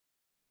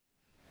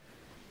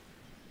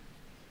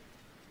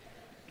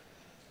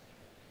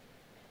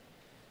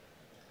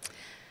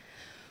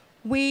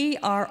We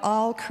are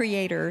all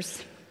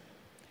creators.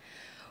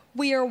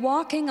 We are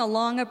walking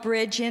along a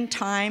bridge in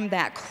time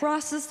that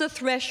crosses the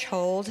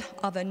threshold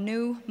of a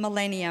new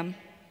millennium.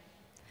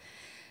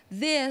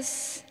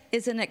 This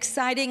is an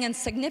exciting and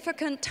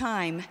significant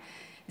time.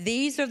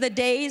 These are the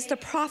days the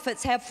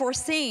prophets have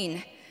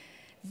foreseen.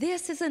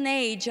 This is an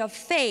age of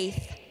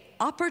faith,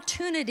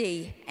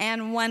 opportunity,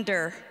 and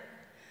wonder.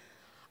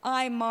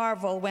 I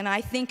marvel when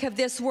I think of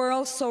this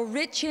world so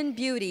rich in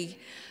beauty,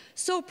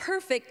 so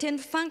perfect in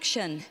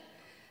function.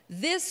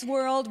 This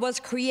world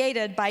was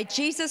created by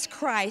Jesus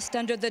Christ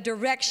under the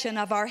direction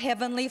of our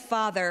Heavenly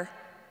Father.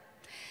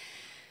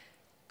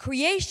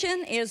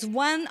 Creation is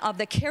one of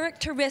the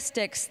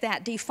characteristics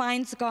that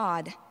defines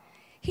God.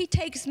 He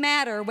takes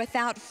matter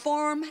without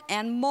form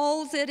and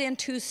molds it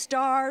into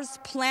stars,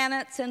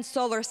 planets, and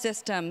solar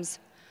systems.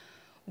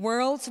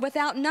 Worlds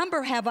without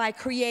number have I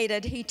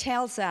created, he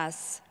tells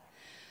us.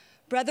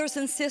 Brothers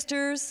and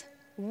sisters,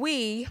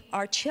 we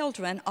are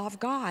children of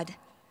God.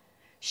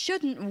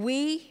 Shouldn't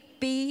we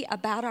be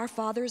about our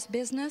Father's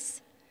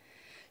business?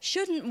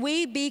 Shouldn't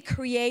we be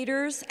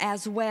creators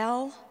as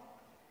well?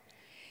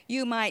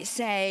 You might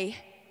say,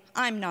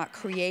 I'm not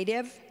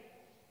creative.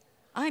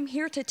 I'm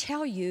here to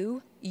tell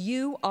you,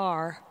 you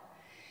are.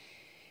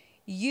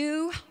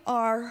 You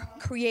are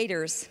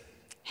creators.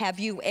 Have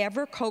you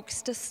ever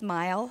coaxed a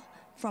smile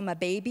from a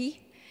baby?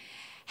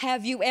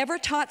 Have you ever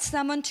taught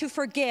someone to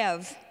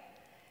forgive?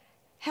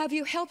 Have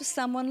you helped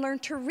someone learn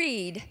to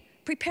read,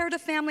 prepared a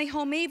family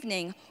home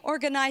evening,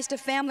 organized a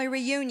family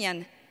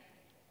reunion?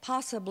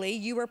 Possibly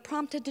you were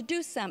prompted to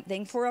do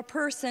something for a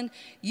person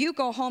you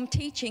go home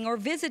teaching or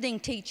visiting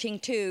teaching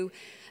to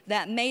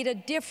that made a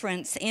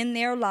difference in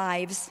their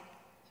lives.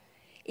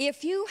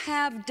 If you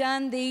have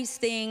done these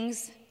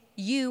things,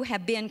 you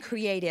have been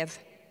creative.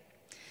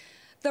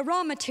 The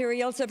raw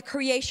materials of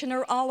creation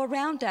are all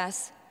around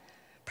us.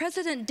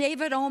 President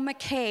David O.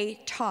 McKay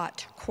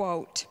taught,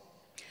 quote,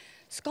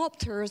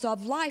 "Sculptors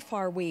of life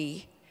are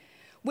we,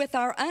 with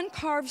our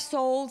uncarved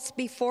souls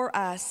before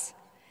us,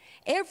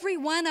 every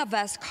one of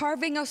us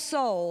carving a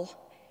soul,"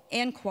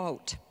 end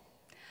quote.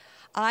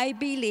 I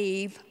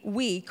believe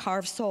we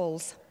carve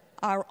souls,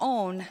 our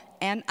own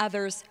and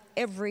others,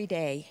 every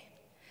day.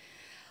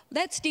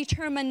 Let's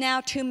determine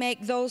now to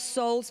make those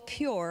souls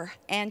pure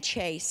and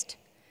chaste.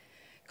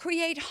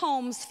 Create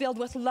homes filled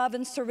with love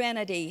and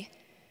serenity.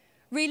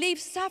 Relieve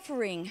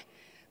suffering.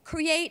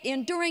 Create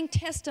enduring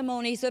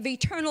testimonies of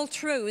eternal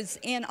truths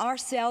in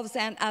ourselves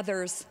and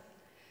others.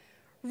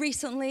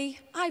 Recently,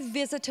 I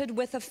visited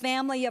with a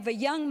family of a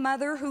young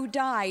mother who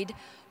died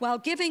while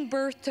giving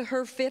birth to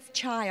her 5th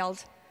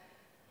child.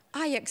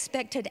 I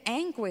expected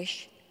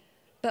anguish,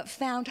 but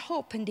found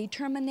hope and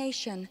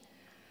determination.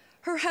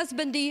 Her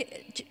husband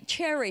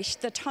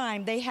cherished the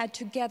time they had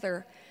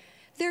together.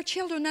 Their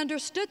children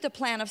understood the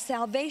plan of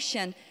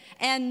salvation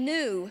and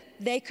knew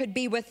they could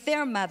be with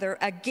their mother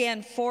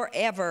again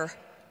forever.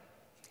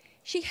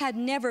 She had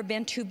never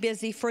been too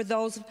busy for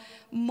those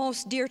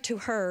most dear to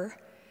her.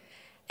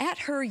 At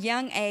her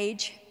young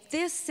age,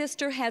 this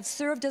sister had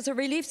served as a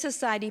Relief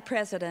Society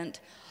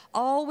president,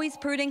 always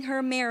putting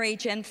her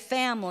marriage and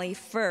family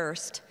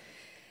first.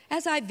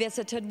 As I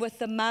visited with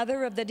the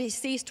mother of the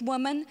deceased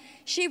woman,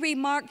 she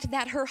remarked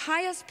that her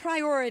highest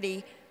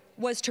priority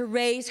was to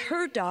raise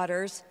her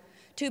daughters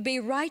to be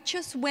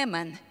righteous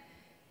women.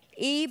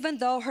 Even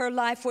though her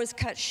life was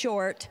cut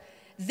short,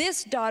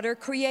 this daughter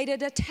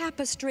created a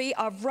tapestry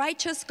of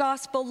righteous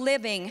gospel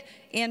living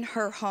in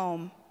her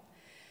home.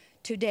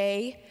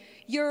 Today,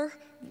 your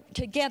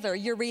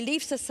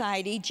Relief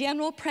Society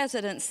General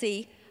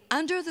Presidency,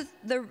 under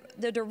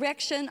the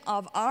direction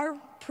of our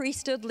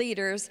priesthood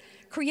leaders,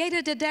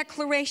 created a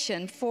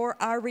declaration for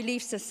our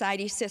Relief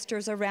Society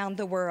sisters around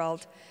the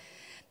world.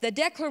 The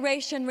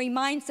declaration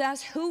reminds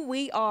us who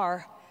we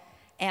are,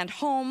 and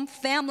Home,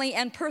 Family,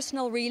 and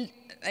Personal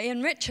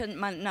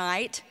Enrichment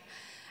Night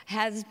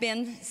has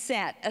been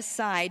set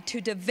aside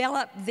to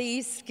develop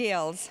these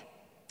skills.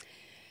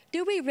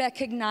 Do we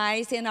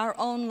recognize in our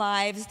own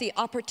lives the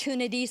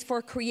opportunities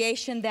for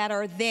creation that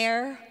are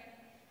there?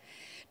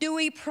 Do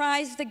we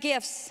prize the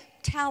gifts,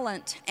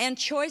 talent, and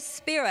choice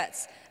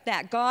spirits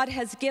that God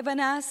has given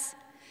us?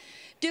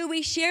 Do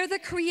we share the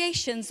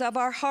creations of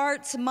our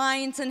hearts,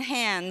 minds, and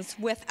hands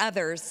with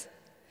others?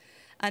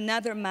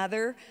 Another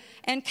mother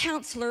and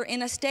counselor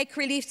in a stake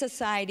relief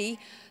society,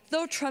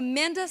 though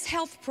tremendous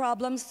health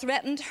problems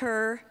threatened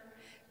her,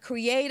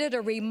 created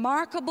a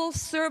remarkable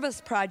service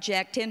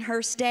project in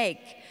her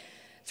stake.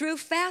 Through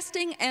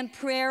fasting and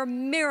prayer,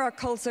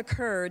 miracles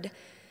occurred,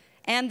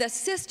 and the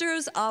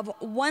sisters of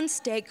one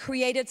stake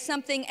created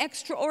something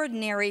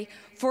extraordinary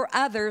for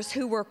others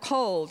who were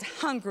cold,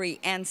 hungry,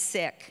 and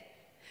sick.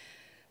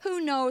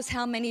 Who knows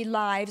how many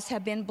lives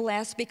have been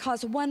blessed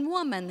because one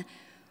woman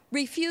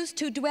refused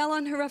to dwell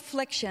on her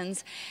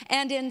afflictions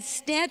and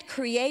instead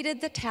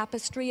created the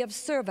tapestry of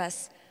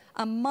service,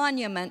 a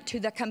monument to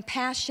the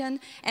compassion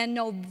and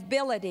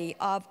nobility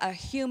of a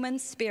human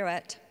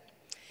spirit.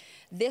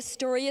 This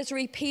story is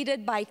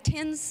repeated by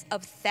tens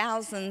of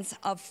thousands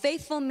of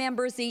faithful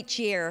members each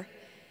year.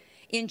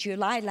 In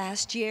July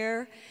last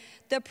year,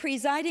 the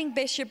presiding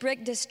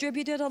bishopric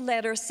distributed a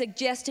letter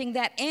suggesting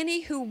that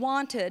any who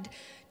wanted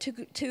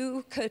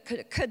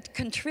could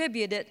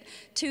contribute it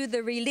to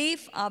the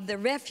relief of the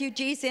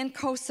refugees in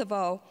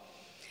Kosovo,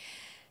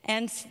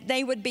 and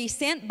they would be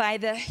sent by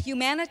the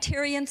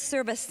Humanitarian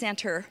Service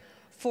Center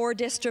for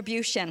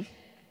distribution.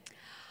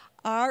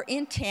 Our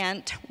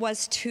intent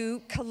was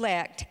to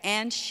collect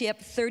and ship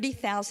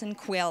 30,000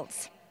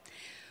 quilts.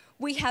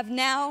 We have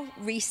now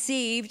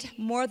received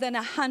more than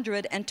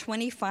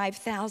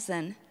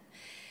 125,000.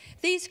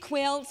 These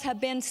quilts have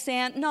been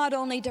sent not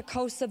only to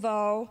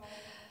Kosovo,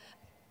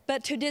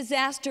 but to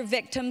disaster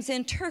victims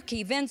in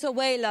Turkey,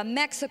 Venezuela,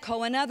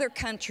 Mexico, and other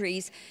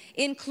countries,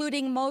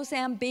 including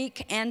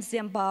Mozambique and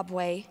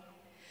Zimbabwe.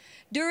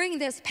 During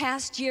this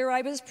past year,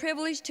 I was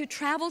privileged to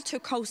travel to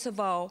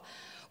Kosovo,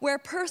 where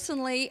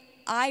personally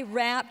I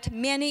wrapped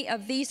many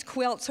of these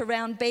quilts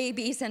around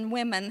babies and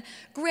women,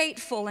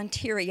 grateful and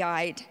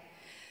teary-eyed.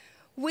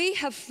 We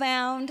have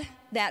found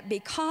that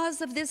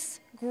because of this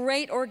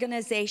great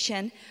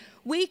organization,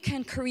 we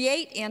can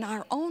create in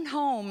our own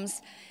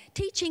homes,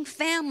 teaching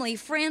family,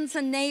 friends,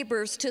 and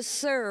neighbors to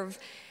serve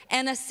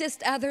and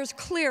assist others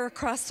clear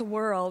across the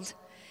world.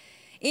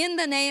 In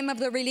the name of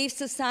the Relief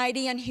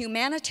Society and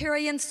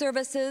humanitarian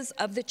services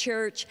of the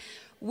church,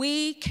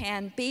 we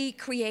can be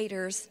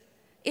creators.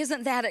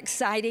 Isn't that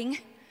exciting?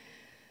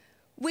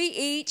 We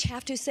each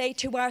have to say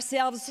to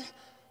ourselves,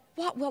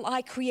 what will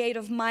I create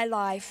of my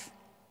life,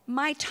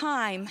 my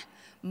time,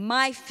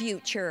 my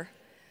future?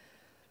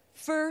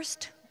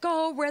 First,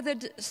 go where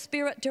the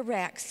Spirit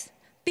directs.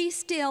 Be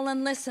still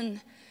and listen.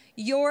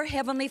 Your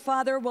Heavenly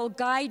Father will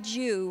guide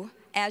you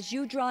as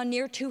you draw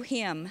near to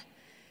Him.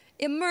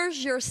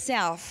 Immerse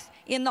yourself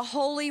in the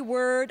holy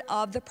word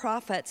of the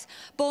prophets,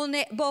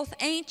 both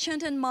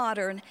ancient and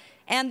modern,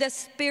 and the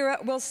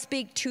Spirit will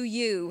speak to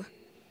you.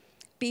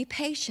 Be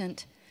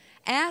patient.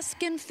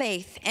 Ask in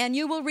faith, and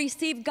you will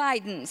receive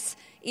guidance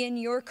in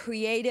your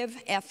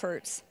creative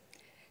efforts.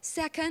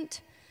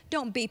 Second,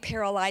 don't be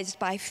paralyzed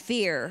by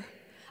fear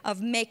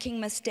of making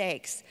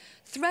mistakes.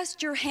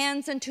 Thrust your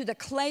hands into the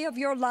clay of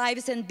your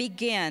lives and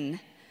begin.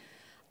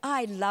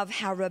 I love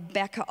how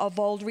Rebekah of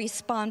old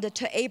responded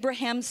to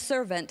Abraham's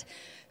servant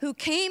who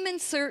came in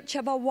search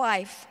of a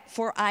wife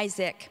for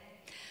Isaac.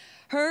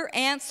 Her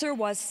answer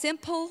was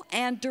simple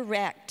and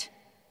direct.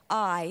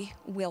 I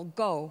will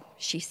go,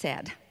 she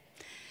said.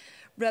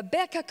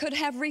 Rebekah could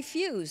have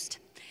refused.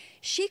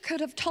 She could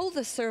have told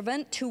the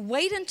servant to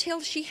wait until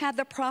she had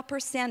the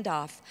proper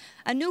send-off,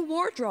 a new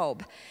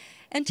wardrobe,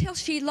 until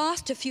she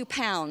lost a few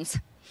pounds,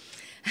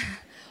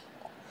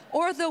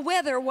 or the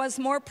weather was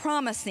more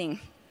promising.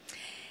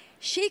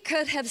 She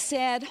could have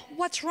said,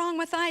 what's wrong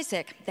with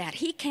Isaac, that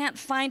he can't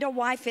find a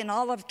wife in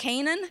all of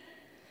Canaan?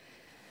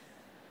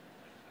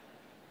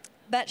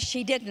 But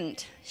she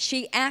didn't.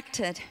 She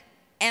acted,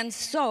 and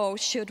so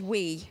should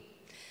we.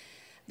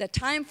 The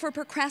time for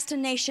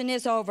procrastination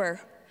is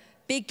over.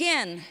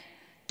 Begin.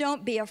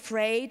 Don't be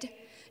afraid.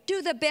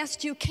 Do the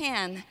best you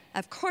can.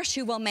 Of course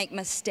you will make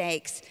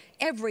mistakes.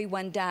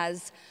 Everyone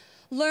does.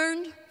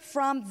 Learn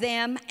from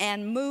them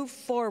and move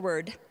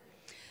forward.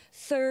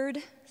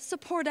 Third,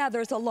 support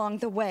others along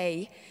the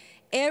way.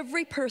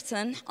 Every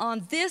person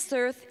on this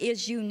earth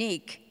is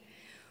unique.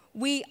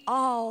 We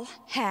all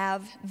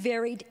have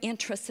varied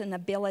interests and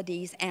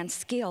abilities and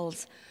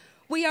skills.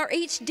 We are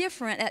each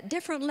different at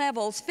different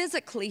levels,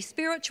 physically,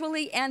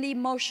 spiritually, and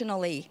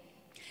emotionally.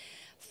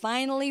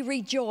 Finally,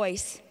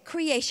 rejoice.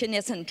 Creation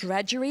isn't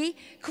drudgery.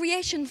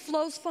 Creation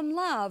flows from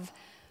love.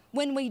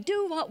 When we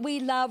do what we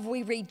love,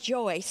 we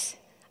rejoice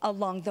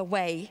along the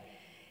way.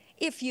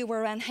 If you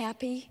were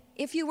unhappy,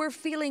 if you were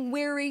feeling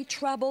weary,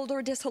 troubled,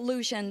 or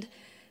disillusioned,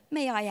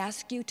 may I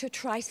ask you to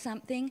try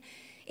something?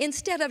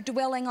 Instead of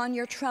dwelling on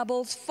your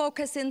troubles,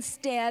 focus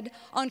instead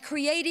on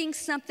creating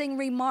something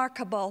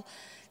remarkable,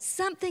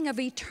 something of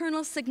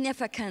eternal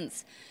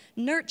significance.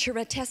 Nurture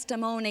a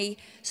testimony,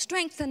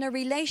 strengthen a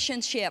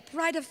relationship,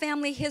 write a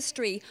family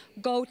history,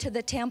 go to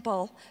the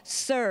temple,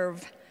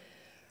 serve.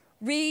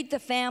 Read the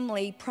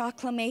family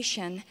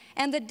proclamation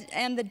and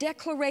the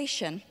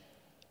declaration.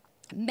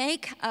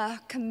 Make a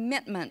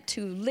commitment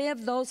to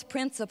live those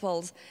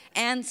principles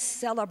and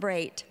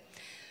celebrate.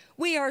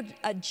 We are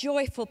a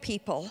joyful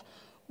people.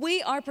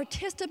 We are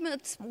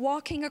participants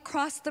walking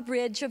across the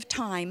bridge of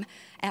time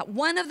at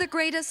one of the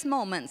greatest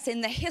moments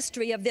in the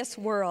history of this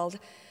world.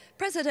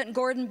 President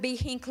Gordon B.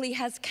 Hinckley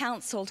has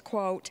counseled,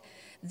 quote,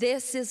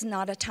 "This is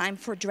not a time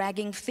for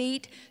dragging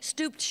feet,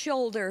 stooped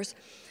shoulders.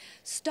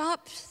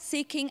 Stop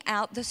seeking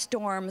out the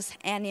storms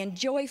and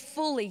enjoy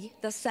fully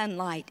the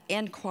sunlight,"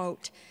 end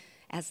quote.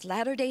 As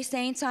Latter-day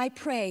Saints, I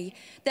pray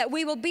that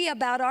we will be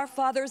about our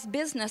Father's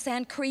business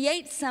and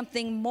create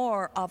something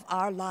more of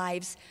our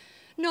lives.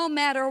 No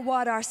matter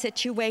what our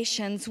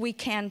situations, we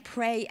can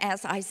pray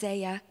as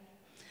Isaiah,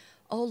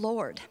 "O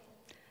Lord,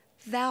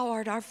 thou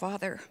art our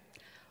Father.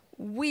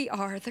 We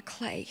are the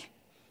clay,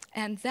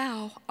 and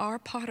thou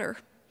art potter,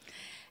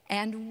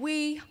 and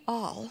we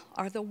all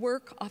are the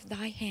work of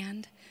thy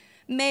hand.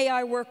 May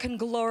our work and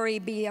glory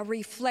be a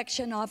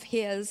reflection of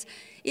his,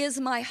 is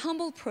my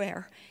humble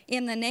prayer.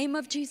 In the name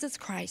of Jesus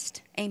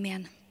Christ,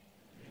 amen.